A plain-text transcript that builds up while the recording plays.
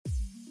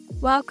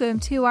Welcome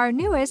to our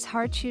newest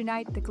Hearts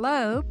Unite the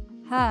Globe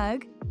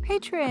Hug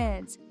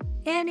patrons.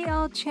 Annie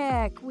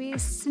Olchek, we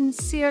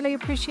sincerely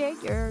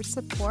appreciate your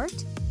support.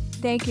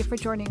 Thank you for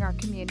joining our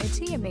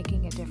community and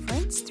making a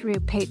difference through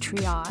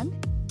Patreon.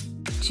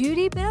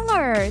 Judy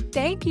Miller,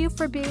 thank you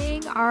for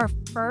being our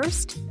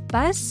first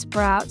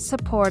Buzzsprout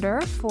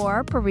supporter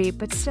for Bereaved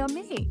But Still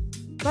Me.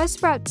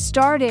 Buzzsprout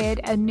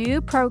started a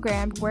new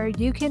program where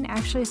you can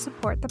actually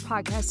support the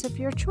podcast of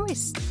your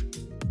choice.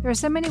 There are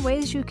so many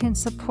ways you can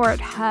support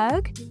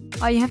HUG.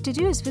 All you have to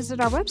do is visit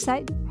our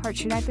website,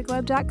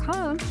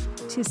 heartsunitetheglobe.com,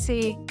 to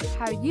see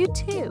how you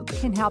too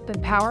can help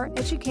empower,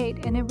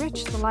 educate, and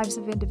enrich the lives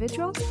of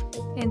individuals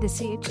in the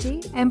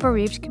CHD and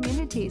bereaved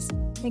communities.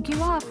 Thank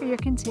you all for your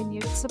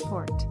continued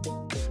support.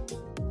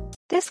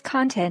 This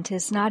content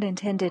is not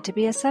intended to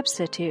be a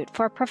substitute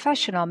for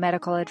professional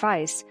medical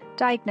advice,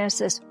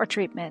 diagnosis, or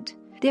treatment.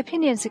 The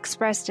opinions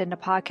expressed in the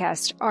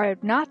podcast are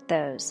not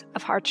those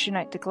of Hearts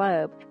Unite the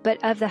Globe,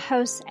 but of the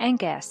hosts and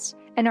guests,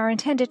 and are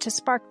intended to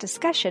spark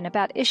discussion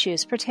about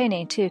issues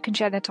pertaining to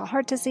congenital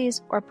heart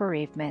disease or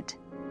bereavement.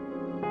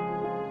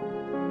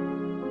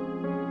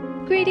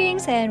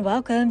 Greetings and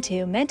welcome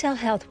to Mental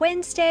Health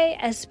Wednesday,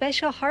 a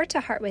special Heart to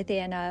Heart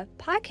Within a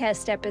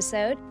podcast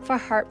episode for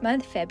Heart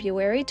Month,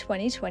 February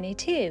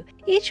 2022.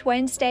 Each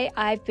Wednesday,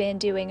 I've been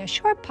doing a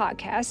short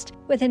podcast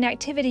with an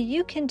activity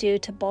you can do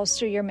to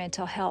bolster your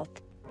mental health.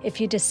 If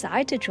you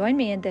decide to join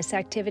me in this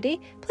activity,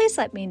 please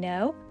let me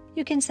know.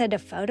 You can send a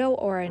photo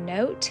or a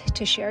note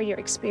to share your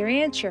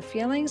experience, your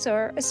feelings,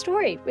 or a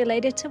story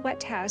related to what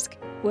task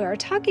we're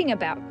talking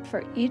about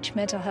for each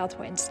Mental Health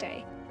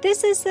Wednesday.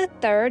 This is the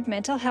third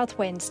Mental Health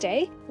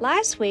Wednesday.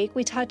 Last week,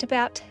 we talked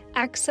about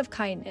acts of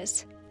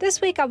kindness.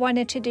 This week, I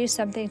wanted to do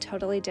something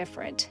totally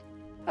different.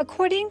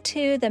 According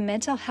to the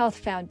Mental Health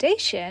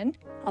Foundation,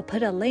 I'll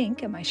put a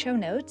link in my show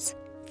notes,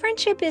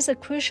 friendship is a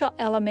crucial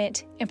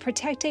element in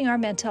protecting our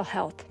mental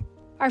health.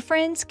 Our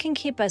friends can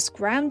keep us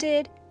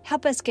grounded,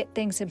 help us get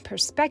things in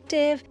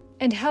perspective,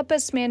 and help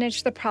us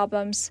manage the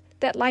problems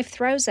that life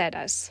throws at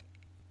us.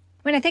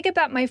 When I think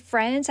about my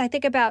friends, I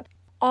think about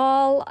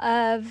all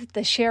of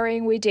the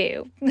sharing we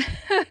do.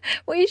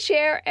 We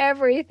share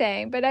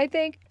everything, but I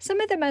think some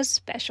of the most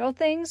special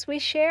things we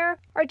share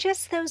are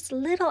just those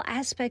little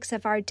aspects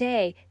of our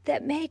day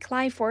that make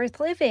life worth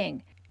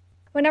living.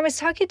 When I was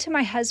talking to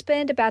my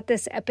husband about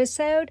this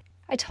episode,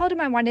 I told him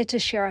I wanted to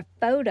share a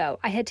photo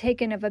I had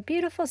taken of a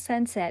beautiful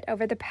sunset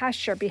over the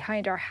pasture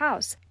behind our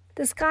house.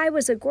 The sky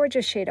was a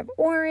gorgeous shade of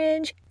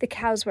orange, the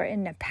cows were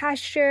in the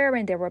pasture,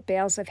 and there were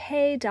bales of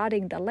hay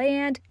dotting the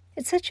land.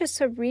 It's such a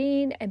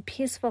serene and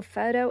peaceful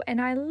photo,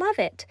 and I love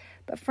it.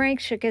 But Frank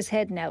shook his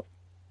head no.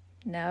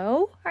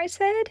 No, I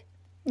said.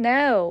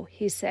 No,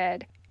 he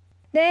said.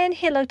 Then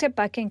he looked at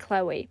Buck and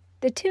Chloe,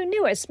 the two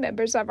newest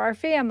members of our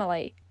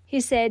family. He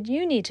said,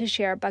 you need to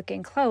share Buck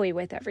and Chloe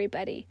with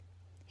everybody.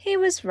 He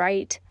was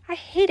right. I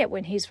hate it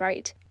when he's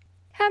right.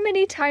 How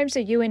many times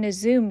are you in a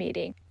Zoom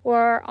meeting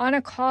or on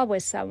a call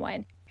with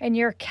someone and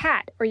your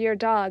cat or your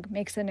dog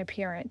makes an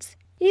appearance?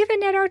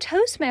 Even at our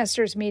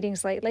Toastmasters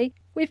meetings lately,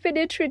 we've been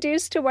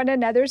introduced to one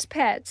another's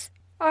pets.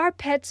 Our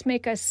pets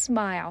make us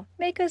smile,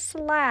 make us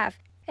laugh,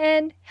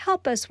 and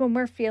help us when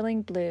we're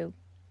feeling blue.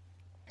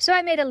 So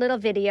I made a little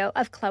video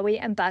of Chloe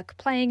and Buck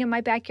playing in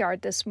my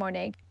backyard this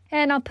morning,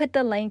 and I'll put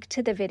the link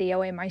to the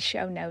video in my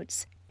show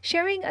notes.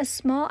 Sharing a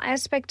small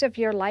aspect of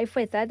your life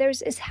with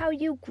others is how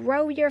you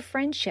grow your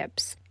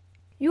friendships.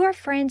 Your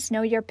friends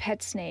know your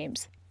pets'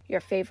 names, your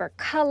favorite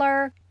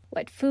color,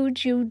 what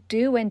foods you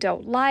do and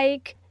don't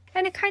like,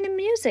 and the kind of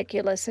music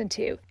you listen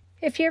to.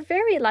 If you're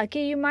very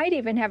lucky, you might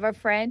even have a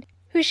friend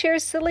who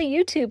shares silly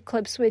YouTube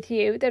clips with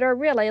you that are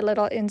really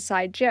little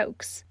inside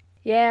jokes.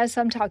 Yes,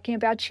 I'm talking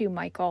about you,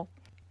 Michael.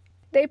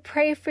 They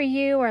pray for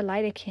you or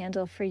light a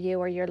candle for you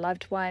or your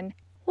loved one.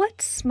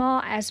 What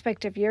small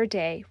aspect of your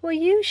day will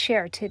you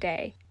share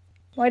today?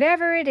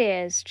 Whatever it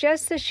is,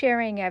 just the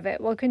sharing of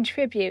it will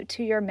contribute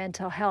to your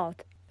mental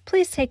health.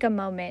 Please take a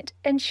moment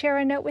and share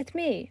a note with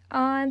me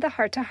on the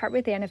Heart to Heart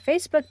with Anna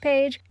Facebook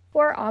page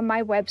or on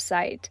my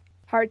website,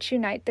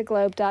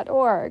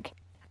 heartsunitetheglobe.org.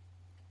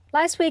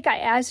 Last week, I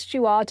asked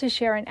you all to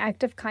share an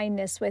act of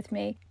kindness with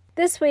me.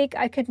 This week,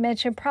 I could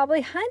mention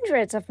probably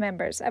hundreds of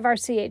members of our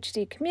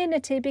CHD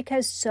community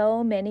because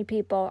so many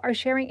people are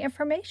sharing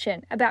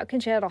information about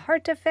congenital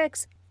heart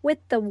defects with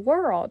the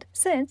world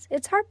since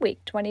it's Heart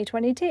Week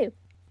 2022.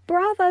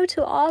 Bravo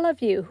to all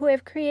of you who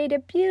have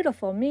created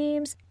beautiful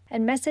memes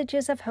and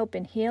messages of hope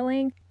and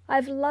healing.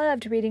 I've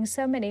loved reading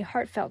so many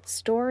heartfelt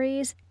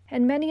stories,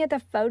 and many of the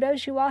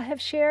photos you all have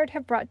shared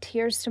have brought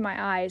tears to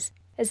my eyes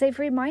as they've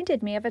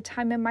reminded me of a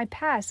time in my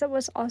past that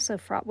was also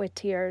fraught with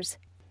tears.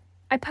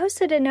 I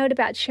posted a note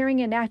about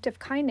sharing an act of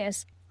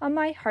kindness on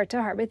my Heart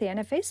to Heart with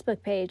Anna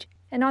Facebook page,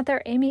 and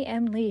author Amy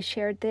M. Lee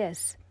shared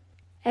this.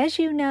 As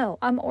you know,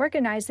 I'm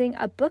organizing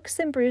a Books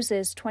and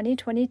Bruises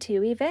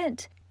 2022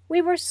 event.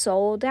 We were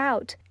sold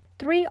out.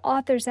 3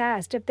 authors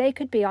asked if they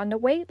could be on the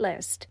wait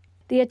list.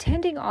 The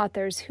attending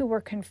authors who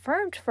were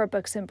confirmed for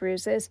Books and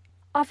Bruises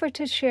offered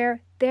to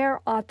share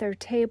their author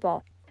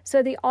table.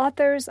 so the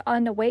authors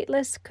on the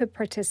waitlist could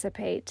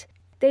participate.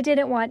 They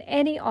didn't want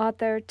any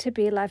author to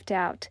be left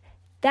out.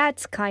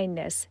 That's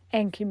kindness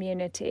and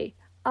community.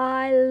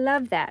 I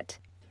love that.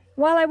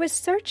 While I was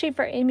searching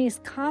for Amy's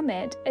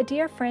comment, a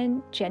dear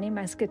friend, Jenny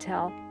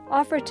Muscatel,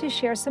 offered to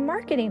share some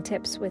marketing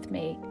tips with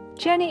me.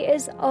 Jenny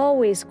is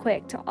always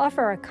quick to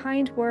offer a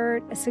kind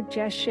word, a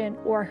suggestion,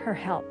 or her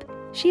help.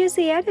 She is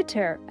the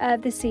editor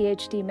of the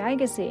CHD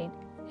magazine,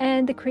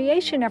 and the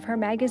creation of her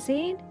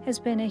magazine has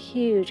been a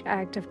huge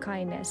act of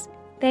kindness.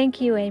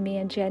 Thank you, Amy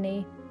and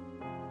Jenny.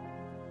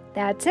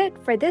 That's it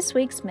for this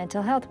week's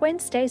Mental Health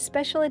Wednesday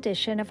special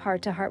edition of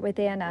Heart to Heart with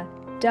Anna.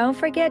 Don't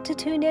forget to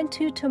tune in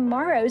to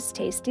tomorrow's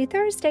Tasty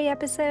Thursday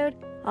episode.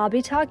 I'll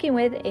be talking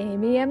with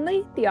Amy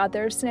Emily, the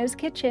author of Snow's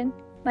Kitchen.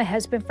 My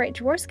husband Frank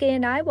Jaworski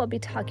and I will be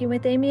talking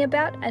with Amy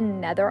about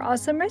another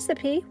awesome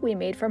recipe we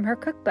made from her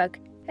cookbook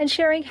and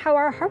sharing how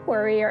our heart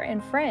warrior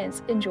and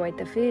friends enjoyed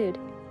the food.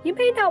 You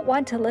may not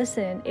want to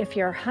listen if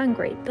you're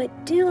hungry,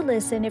 but do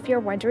listen if you're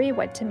wondering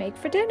what to make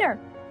for dinner.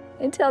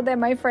 Until then,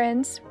 my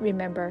friends,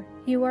 remember,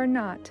 you are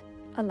not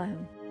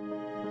alone.